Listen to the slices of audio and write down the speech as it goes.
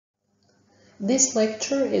This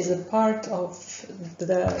lecture is a part of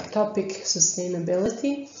the topic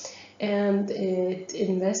sustainability, and it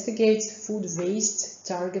investigates food waste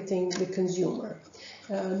targeting the consumer.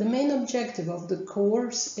 The main objective of the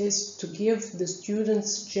course is to give the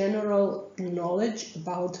students general knowledge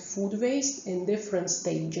about food waste in different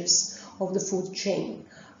stages of the food chain,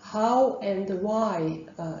 how and why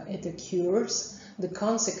it occurs, the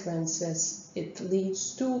consequences it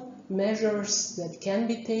leads to, measures that can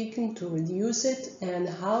be taken to reduce it, and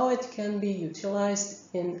how it can be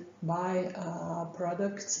utilized in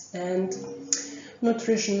byproducts and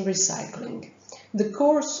nutrition recycling. The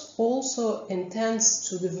course also intends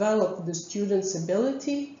to develop the students'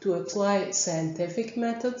 ability to apply scientific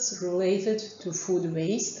methods related to food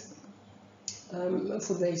waste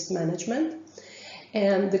management.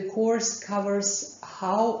 And the course covers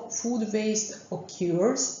how food waste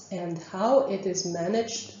occurs and how it is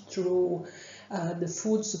managed through the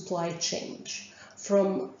food supply chain,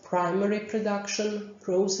 from primary production,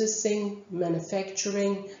 processing,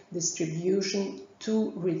 manufacturing, distribution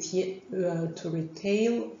to retail,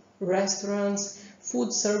 restaurants,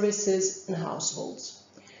 food services and households.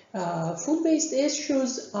 Food waste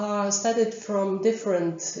issues are studied from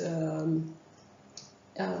different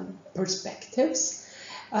perspectives.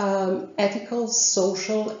 Ethical,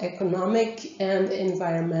 social, economic and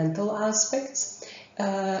environmental aspects,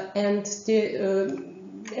 and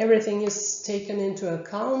everything is taken into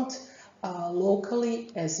account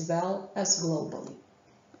locally as well as globally.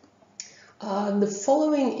 The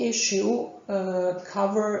following issue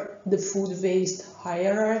cover the food waste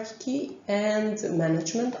hierarchy and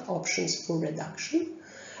management options for reduction,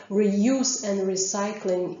 reuse and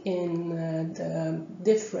recycling in the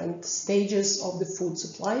different stages of the food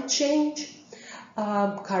supply chain,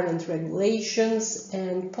 current regulations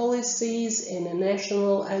and policies in a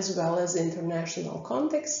national as well as international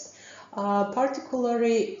context,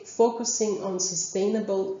 particularly focusing on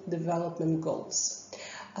sustainable development goals.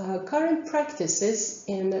 Current practices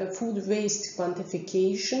in food waste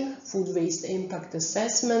quantification, food waste impact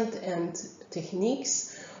assessment and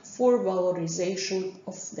techniques for valorization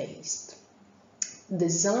of waste.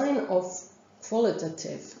 Design of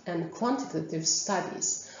qualitative and quantitative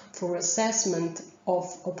studies for assessment of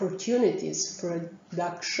opportunities for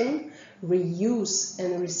reduction, reuse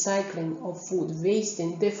and recycling of food waste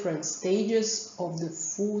in different stages of the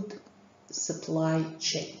food supply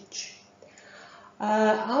chain.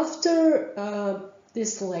 After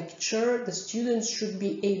this lecture, the students should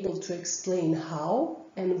be able to explain how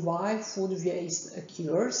and why food waste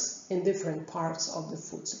occurs in different parts of the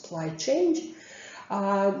food supply chain.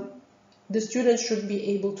 The students should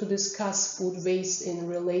be able to discuss food waste in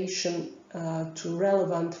relation to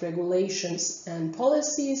relevant regulations and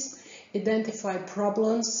policies, identify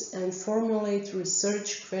problems and formulate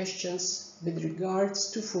research questions with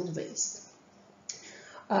regards to food waste.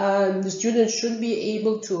 The students should be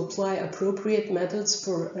able to apply appropriate methods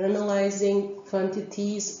for analyzing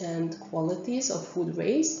quantities and qualities of food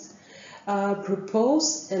waste,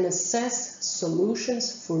 propose and assess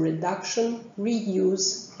solutions for reduction,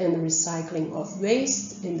 reuse and recycling of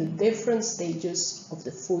waste in the different stages of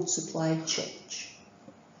the food supply chain.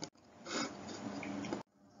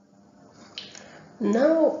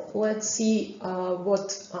 Now let's see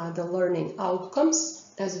what are the learning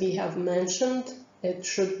outcomes. As we have mentioned, it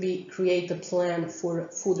should be create a plan for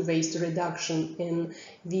food waste reduction in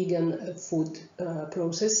vegan food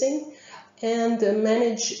processing and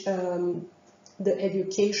manage the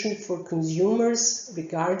education for consumers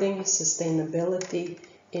regarding sustainability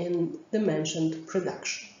in the mentioned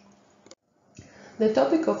production. The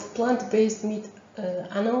topic of plant-based meat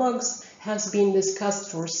analogs has been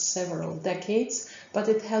discussed for several decades, but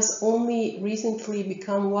it has only recently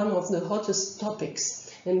become one of the hottest topics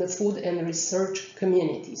in the food and research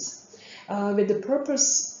communities. With the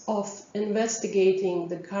purpose of investigating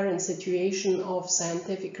the current situation of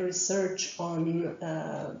scientific research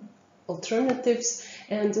on alternatives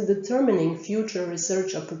and determining future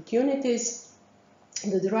research opportunities,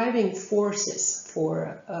 the driving forces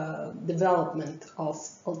for development of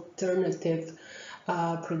alternative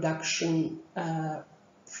production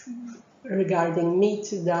regarding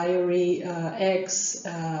meat, dairy, eggs,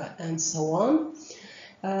 and so on,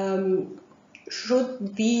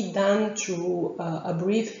 should be done through a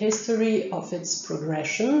brief history of its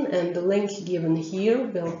progression, and the link given here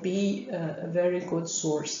will be a very good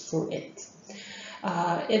source for it.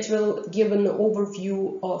 It will give an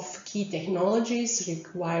overview of key technologies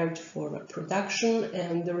required for production,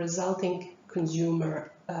 and the resulting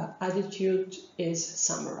consumer attitude is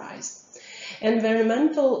summarized.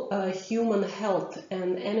 Environmental, human health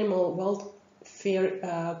and animal welfare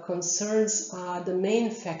concerns are the main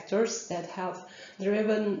factors that have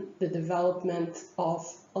driven the development of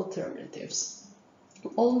alternatives.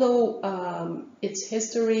 Although its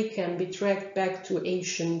history can be tracked back to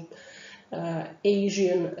Asian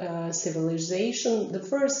civilization, the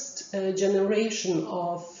first generation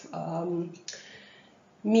of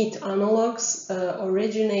meat analogs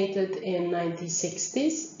originated in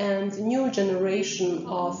 1960s, and new generation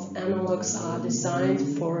of analogs are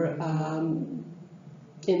designed for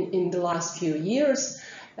in the last few years.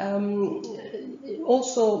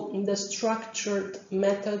 Also, the structured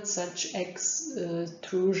methods such as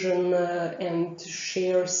extrusion and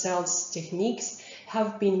shear cells techniques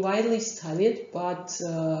have been widely studied, but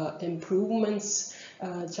improvements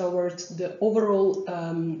towards the overall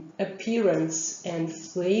appearance and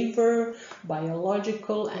flavor,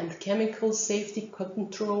 biological and chemical safety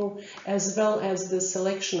control, as well as the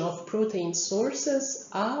selection of protein sources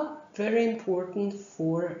are very important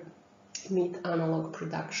for meat analog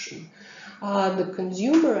production. The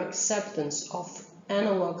consumer acceptance of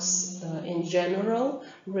analogs in general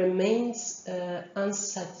remains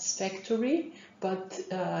unsatisfactory, but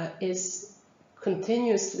is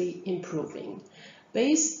continuously improving.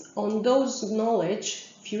 Based on those knowledge,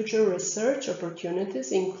 future research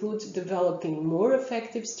opportunities include developing more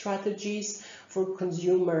effective strategies for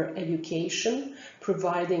consumer education,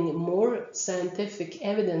 providing more scientific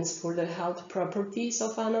evidence for the health properties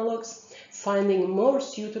of analogs, finding more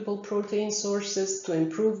suitable protein sources to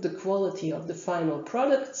improve the quality of the final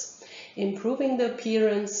products, improving the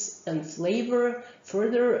appearance and flavor,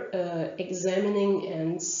 further examining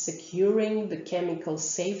and securing the chemical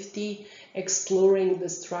safety, exploring the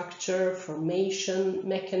structure, formation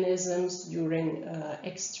mechanisms during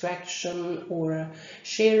extraction or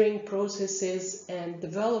sharing processes, and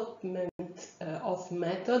development of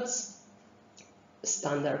methods,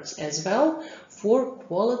 standards as well, for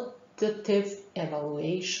qualitative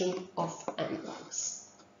evaluation of analogs.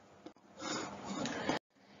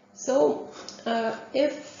 So,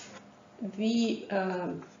 if we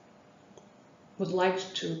would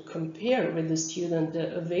like to compare with the student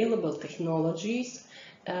the available technologies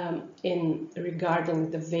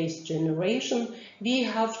regarding the waste generation, we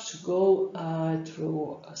have to go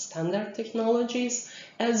through standard technologies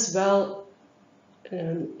as well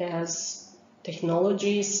as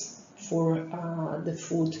technologies for the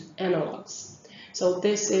food analogs. So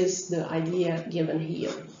this is the idea given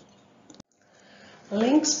here.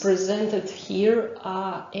 Links presented here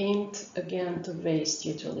are aimed again to waste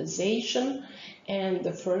utilization, and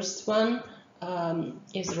the first one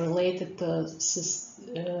is related to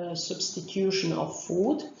substitution of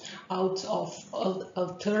food out of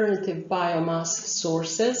alternative biomass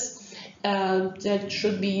sources that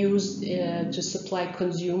should be used to supply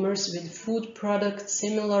consumers with food products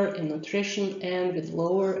similar in nutrition and with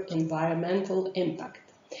lower environmental impact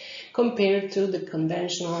compared to the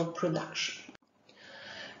conventional production.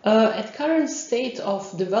 At current state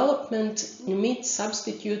of development, meat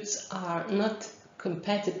substitutes are not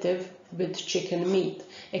competitive with chicken meat,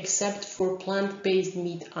 except for plant-based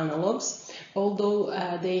meat analogs, although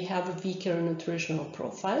they have a weaker nutritional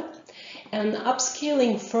profile. And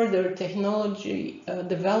upscaling further technology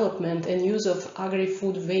development and use of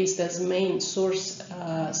agri-food waste as main source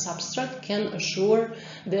substrate can assure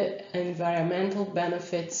the environmental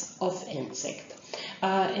benefits of insect.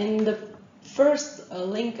 In the first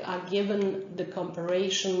link are given the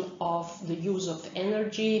comparison of the use of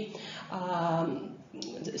energy,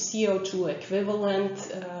 the CO2 equivalent,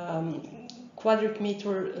 cubic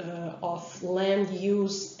meter of land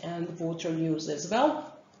use and water use as well.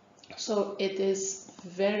 So it is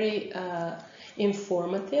very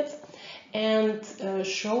informative and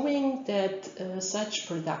showing that such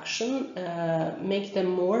production make them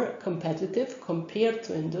more competitive compared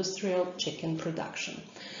to industrial chicken production.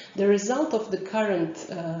 The result of the current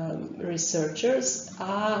researchers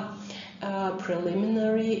are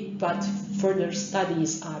preliminary, but further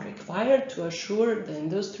studies are required to assure the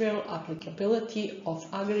industrial applicability of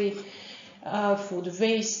agri-food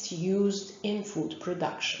waste used in food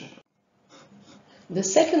production. The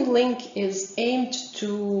second link is aimed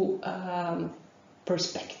to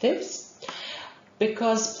perspectives.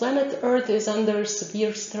 Because planet Earth is under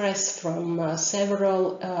severe stress from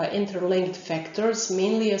several interlinked factors,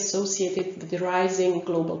 mainly associated with the rising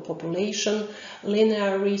global population,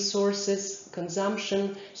 linear resources,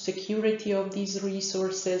 consumption, security of these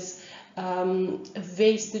resources,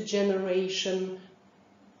 waste generation,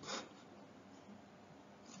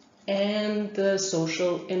 and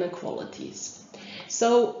social inequalities.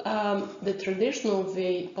 So the traditional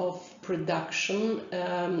way of production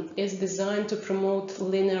is designed to promote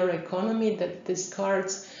linear economy that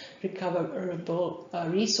discards recoverable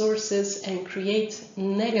resources and create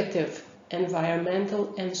negative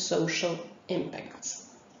environmental and social impacts.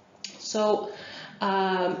 So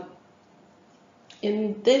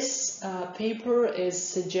in this paper is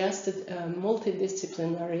suggested a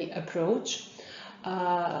multidisciplinary approach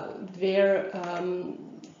where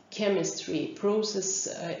chemistry, process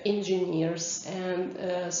engineers and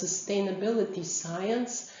sustainability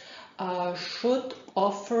science should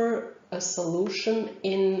offer a solution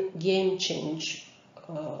in the game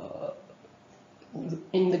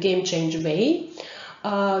change way.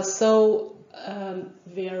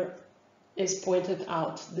 Where is pointed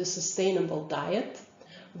out the sustainable diet,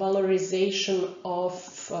 valorization of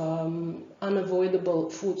unavoidable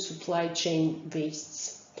food supply chain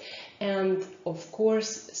wastes, and of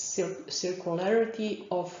course circularity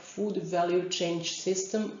of food value chain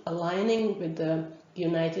system aligning with the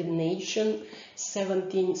United Nations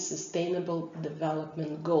 17 Sustainable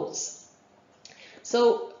Development Goals.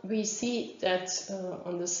 So we see that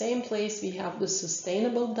on the same place we have the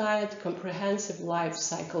sustainable diet, comprehensive life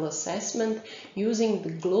cycle assessment using the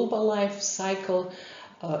global life cycle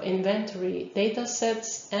inventory data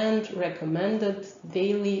sets and recommended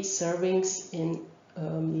daily servings in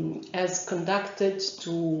as conducted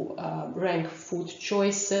to rank food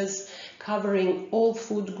choices, covering all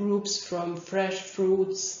food groups from fresh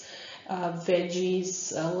fruits,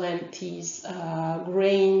 veggies, lentils,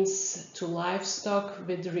 grains to livestock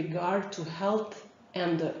with regard to health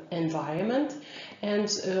and the environment, and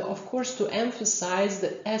of course to emphasize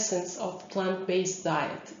the essence of plant-based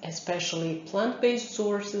diet, especially plant-based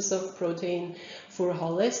sources of protein for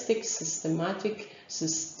holistic, systematic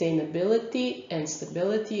sustainability and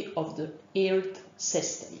stability of the earth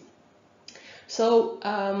system. So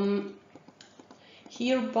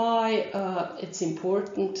hereby it's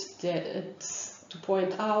important to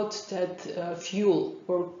point out that fuel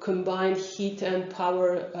or combined heat and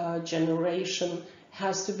power generation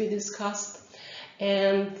has to be discussed,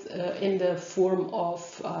 and in the form of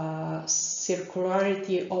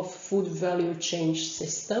circularity of food value chain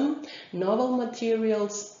system, novel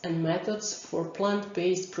materials and methods for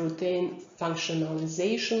plant-based protein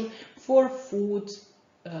functionalization for food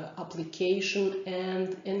application,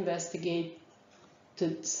 and investigated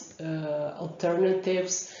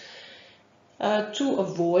alternatives to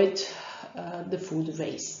avoid the food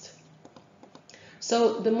waste.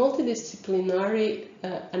 So the multidisciplinary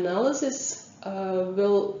analysis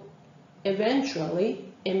will eventually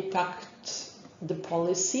impact the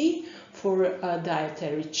policy for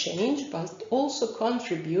dietary change, but also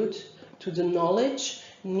contribute to the knowledge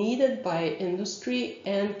needed by industry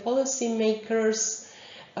and policymakers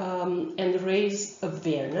and raise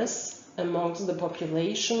awareness amongst the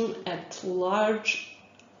population at large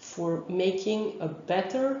for making a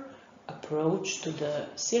better approach to the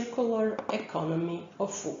circular economy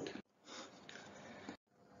of food.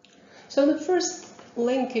 So the first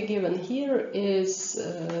link given here is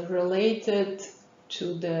related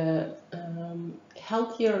to the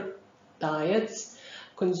healthier diets,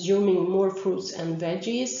 consuming more fruits and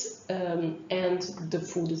veggies, and the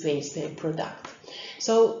food waste they produce.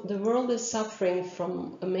 So the world is suffering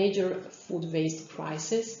from a major food waste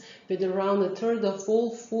crisis, with around a third of all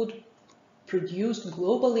food produced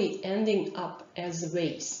globally ending up as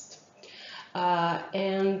waste. Not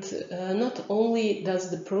only does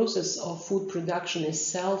the process of food production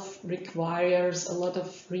itself requires a lot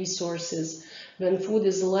of resources when food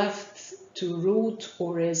is left to rot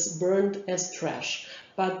or is burned as trash,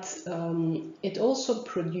 but it also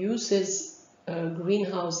produces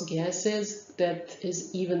greenhouse gases that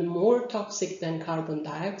is even more toxic than carbon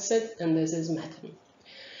dioxide, and this is methane.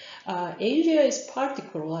 Asia is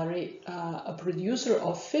particularly a producer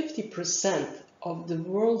of 50% of the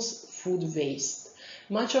world's food waste,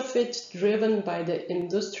 much of it driven by the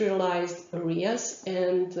industrialized areas,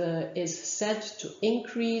 and is set to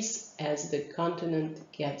increase as the continent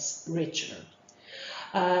gets richer.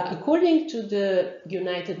 According to the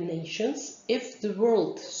United Nations, if the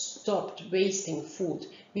world stopped wasting food,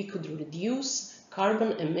 we could reduce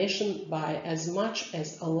carbon emission by as much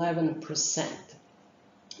as 11%.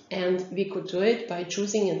 And we could do it by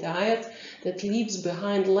choosing a diet that leaves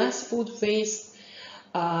behind less food waste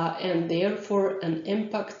and therefore an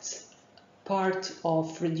impact part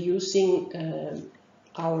of reducing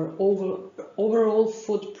our overall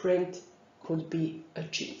footprint could be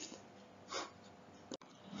achieved.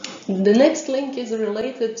 The next link is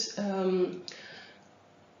related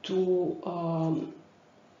to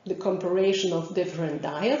the comparison of different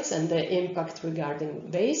diets and the impact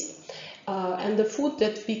regarding waste. And the food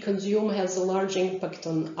that we consume has a large impact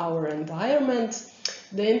on our environment.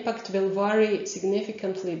 The impact will vary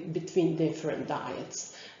significantly between different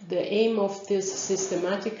diets. The aim of this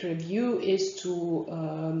systematic review is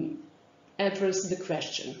to address the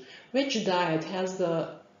question, which diet has the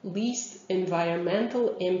least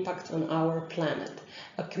environmental impact on our planet?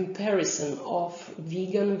 A comparison of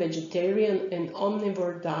vegan, vegetarian and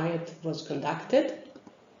omnivore diet was conducted,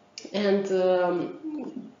 and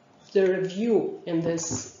the review in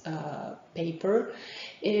this paper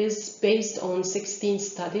is based on 16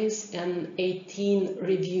 studies and 18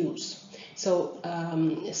 reviews. So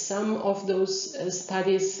some of those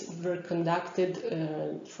studies were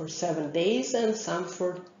conducted for 7 days and some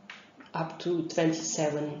for up to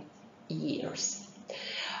 27 years.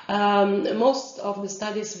 Most of the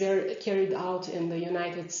studies were carried out in the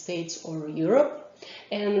United States or Europe,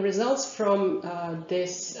 and results from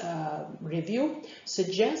this review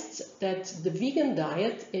suggests that the vegan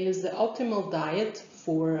diet is the optimal diet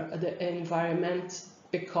for the environment,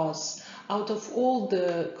 because out of all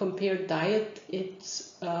the compared diet,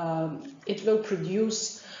 it will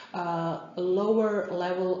produce a lower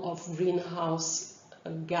level of greenhouse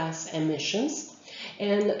gas emissions.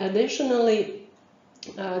 And additionally,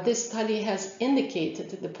 this study has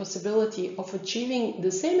indicated the possibility of achieving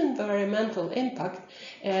the same environmental impact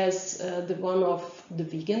as the one of the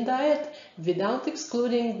vegan diet without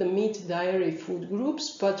excluding the meat dairy food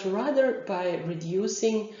groups, but rather by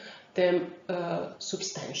reducing them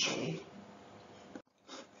substantially.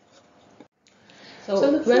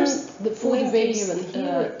 So when the food waste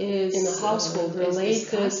is in a household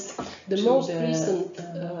related, the most recent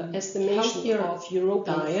estimation of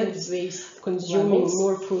European food waste consuming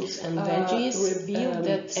more fruits and veggies revealed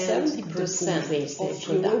that 70% of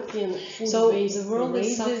European food waste the world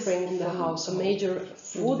is suffering in the house a major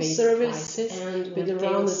food service, and with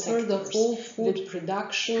around a third of all food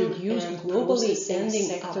production produced globally ending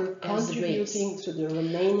sector contributing to the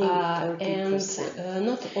remaining 30%. And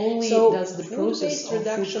not only does the process of food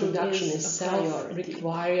production itself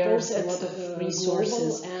requires a lot of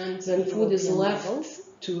resources, and when food is left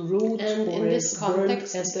to root or is burned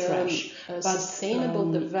as trash, but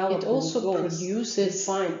sustainable development it also produces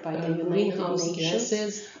defined by the greenhouse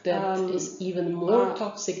gases that is even more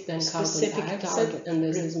toxic than carbon dioxide, and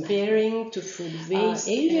this is comparing to food waste.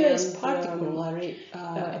 Asia is particularly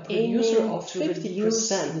a producer of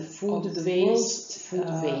 50% of food waste.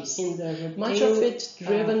 Much of it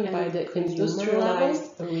driven by the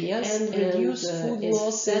industrialized areas, and reduced food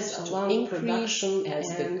losses along production as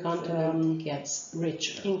the continent gets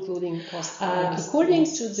richer, including according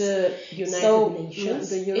to the United Nations,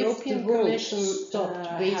 the European Commission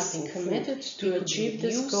stopped wasting committed to achieve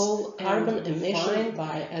this goal, carbon emission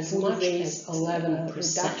by as much as 11%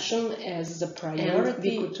 reduction as the priority.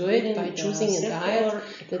 We could do it by choosing a diet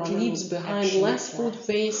that leaves behind less food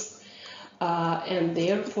waste. And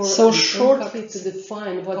therefore, so shortly to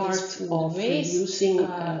define what is food waste, reducing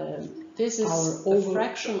this is our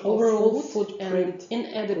overall footprint,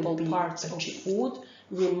 inedible parts of food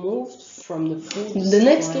removed from the food. The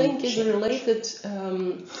next link is related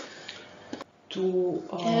to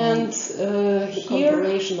the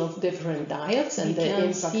comparison of different diets and the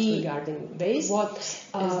impact regarding waste.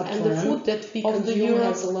 And the food that we consume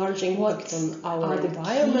has a large impact on our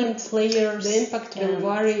environment. The impact will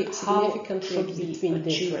vary significantly between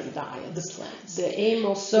different diets. The aim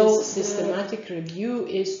of this systematic review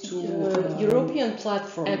is to European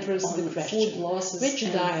platform address the question, which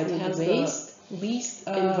diet has waste least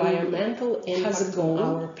environmental impact on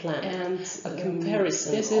our planet, and a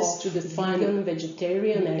comparison this is to define vegan,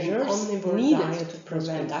 vegetarian measures needed to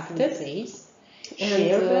prevent food waste,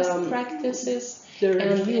 share best practices,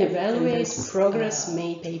 and evaluate progress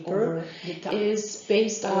made. Paper is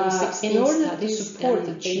based on 16 in order to support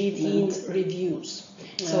achievement reviews.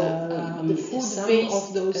 So the food waste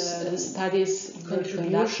of those studies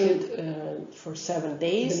conducted for 7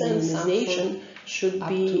 days, and minimization should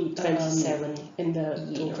be 27 in the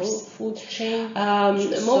total food chain.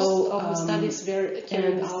 Most of the studies were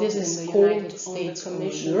carried out in the United States or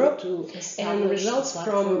Europe, and results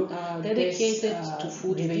from dedicated to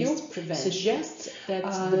food waste suggests that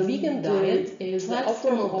the vegan diet is the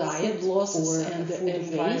optimal diet for the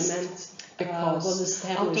environment, because was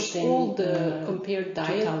established out of all the compared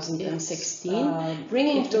diet 2016,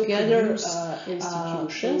 bringing together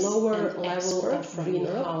institutions, lower level of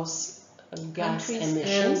greenhouse gas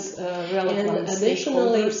emissions, and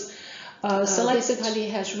additionally Selected study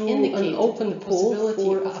has indicated an open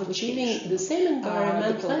possibility of achieving the same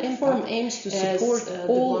environmental impact aims to support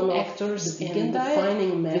all actors in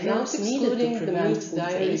defining measures needed to prevent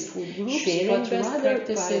dietary food groups, sharing best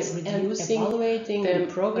practices and evaluating the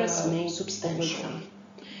progress made over time.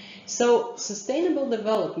 So, sustainable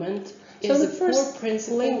development is the first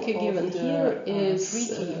principle given here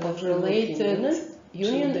is related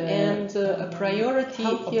Union and a priority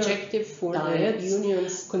objective for the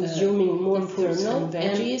Union's consuming more fruits and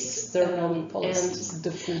veggies and the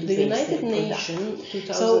food. The United Nations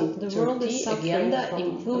 2030 agenda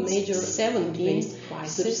includes major 17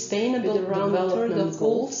 sustainable development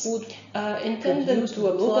goals intended to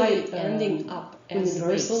apply ending up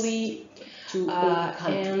universally to all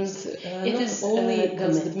countries. It is only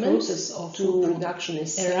does the process of food production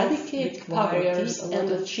is eradicate poverty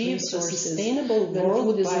and achieve a sustainable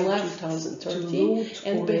world is left 2030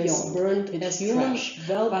 and beyond burned as human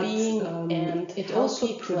well-being, and it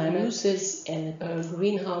also produces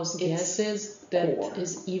greenhouse gases that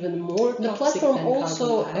is even more toxic. The platform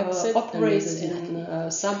also operates in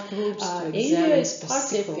subgroups to examine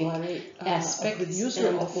specific aspects of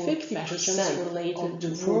 50% related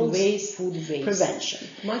to food waste prevention.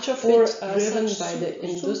 Much of it driven by the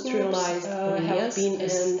industrialized areas have been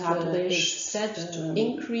established set to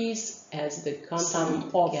increase as the consumption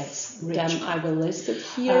gets richer. I will list it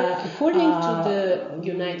here. According to the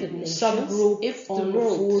United Nations subgroup, if the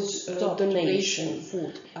world stopped donation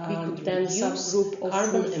food, we could then subgroup of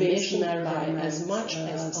carbon emission by as much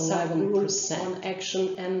as 11% on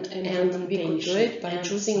action, and we could do it by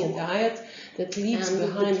choosing a diet that leaves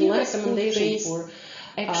behind less recommendation for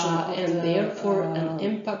action and therefore an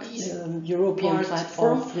impact European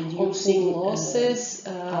platform reducing losses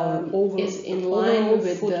is in line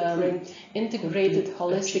with the integrated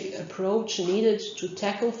holistic approach needed to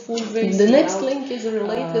tackle food waste. The next link is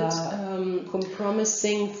related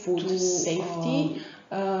compromising food safety.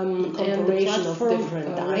 Comparison of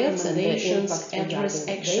different diets and recommendations address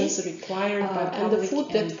actions required by and the food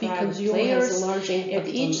that we consume has a large impact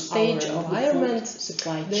at each stage of environment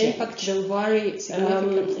supply chain. The impact will vary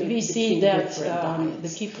significantly. We see that the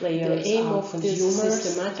key players, the aim of this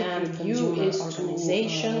systematic review is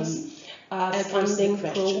organizations, funding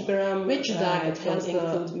program, which diet has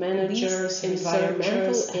include managers,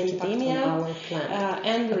 environmental academia,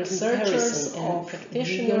 and researchers and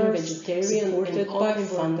practitioners, vegetarian supported by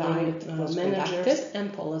funding managers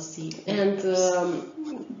and policy. And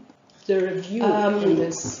the review in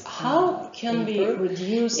this how can we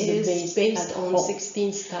reduce the waste based on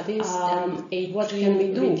 16 studies and 8 what can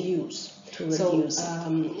we do? Reviews.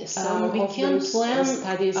 Some we can plan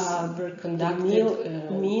studies were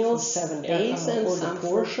conducted meals 7 days and some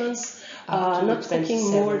portions, not cooking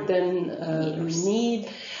more than we need.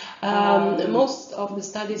 Most of the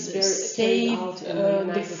studies were saved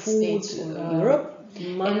the food Europe.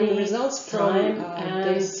 Money results from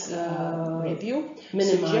this review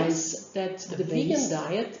minimize that the vegan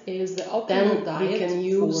diet is the optimal diet. We can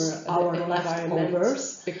use our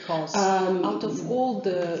leftovers because out of all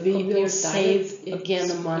the we will save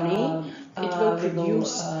again money. It will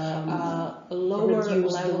produce a lower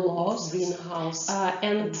level of greenhouse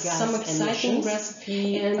and some exciting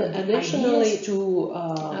recipe. And additionally to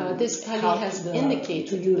this study has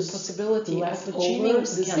indicated the possibility of achieving the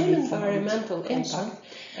same environmental impact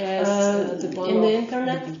as in the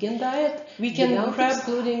internet vegan diet. We can grab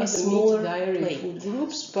including a smaller dairy food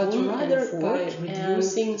groups, but rather by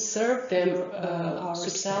reducing serve them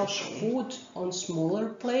ourselves food on smaller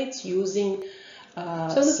plates using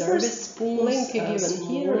so the first link given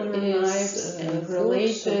here is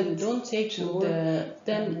related. So don't take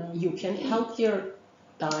then you can healthier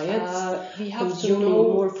diets. We have to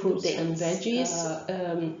know more fruits and veggies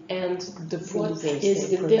and the food waste is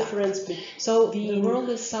the difference. So the world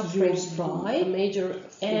is suffering by major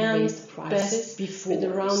food waste crisis before with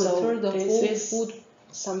around a third of all food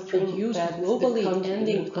something used globally,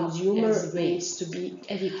 ending consumer waste to be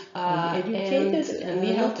educated, and we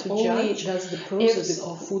have to judge does the process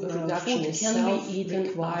of food production can be eaten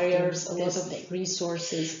requires a lot of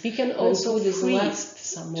resources. We can also freeze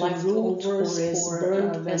some leftovers or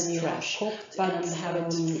burned when we have cooked and have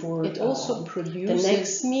it for it also produces the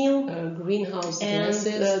next meal greenhouse gases.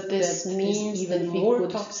 This means even more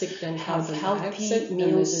toxic than have healthy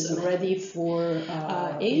meals ready for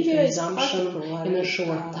Asia consumption in a short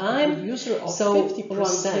short time. So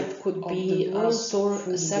 50% could be store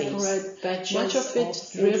separate batches, much of it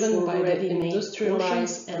driven by the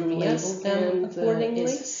industrialized areas, and accordingly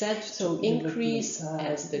is set to increase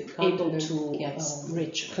as the able continent to gets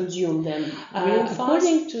richer. consume them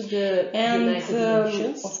According to the United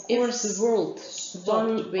Nations, of course, if the world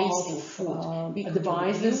stopped wasting food,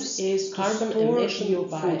 advises is carbon emission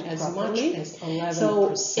by as much as 11%.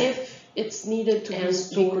 So if it's needed to be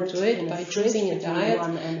stored to it by choosing a diet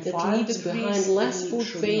that leaves behind less food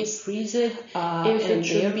waste, freeze it. If it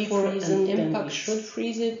should be frozen, then we should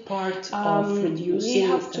freeze it. Part of reducing, we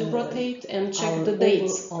have to rotate and check the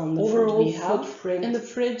dates on the overall footprint in the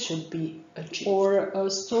fridge should be achieved or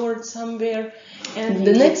stored somewhere. And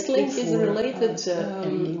the next link is for, related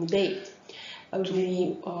ending date.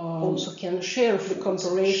 We also can share the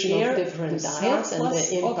comparison of different diets and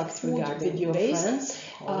the impact regarding with your waste. friends.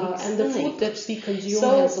 And the food that we consume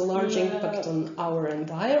has a large impact on our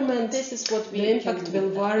environment. This is what the impact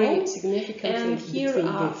will vary significantly. And here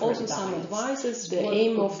are also some diets. advices. The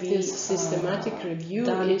aim of this systematic review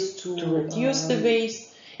is to reduce the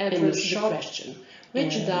waste, address the question: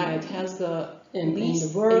 which diet has the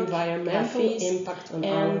least environmental impact on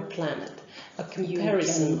our planet? A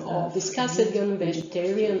comparison of vegan,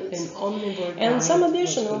 vegetarian, and omnivore and some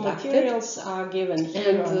additional materials are given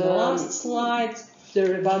here on the last slide. The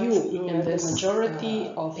review and the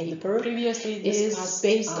majority of paper previously is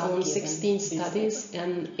based on 16 studies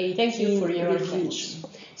and 18 Thank you for your reviews.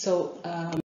 So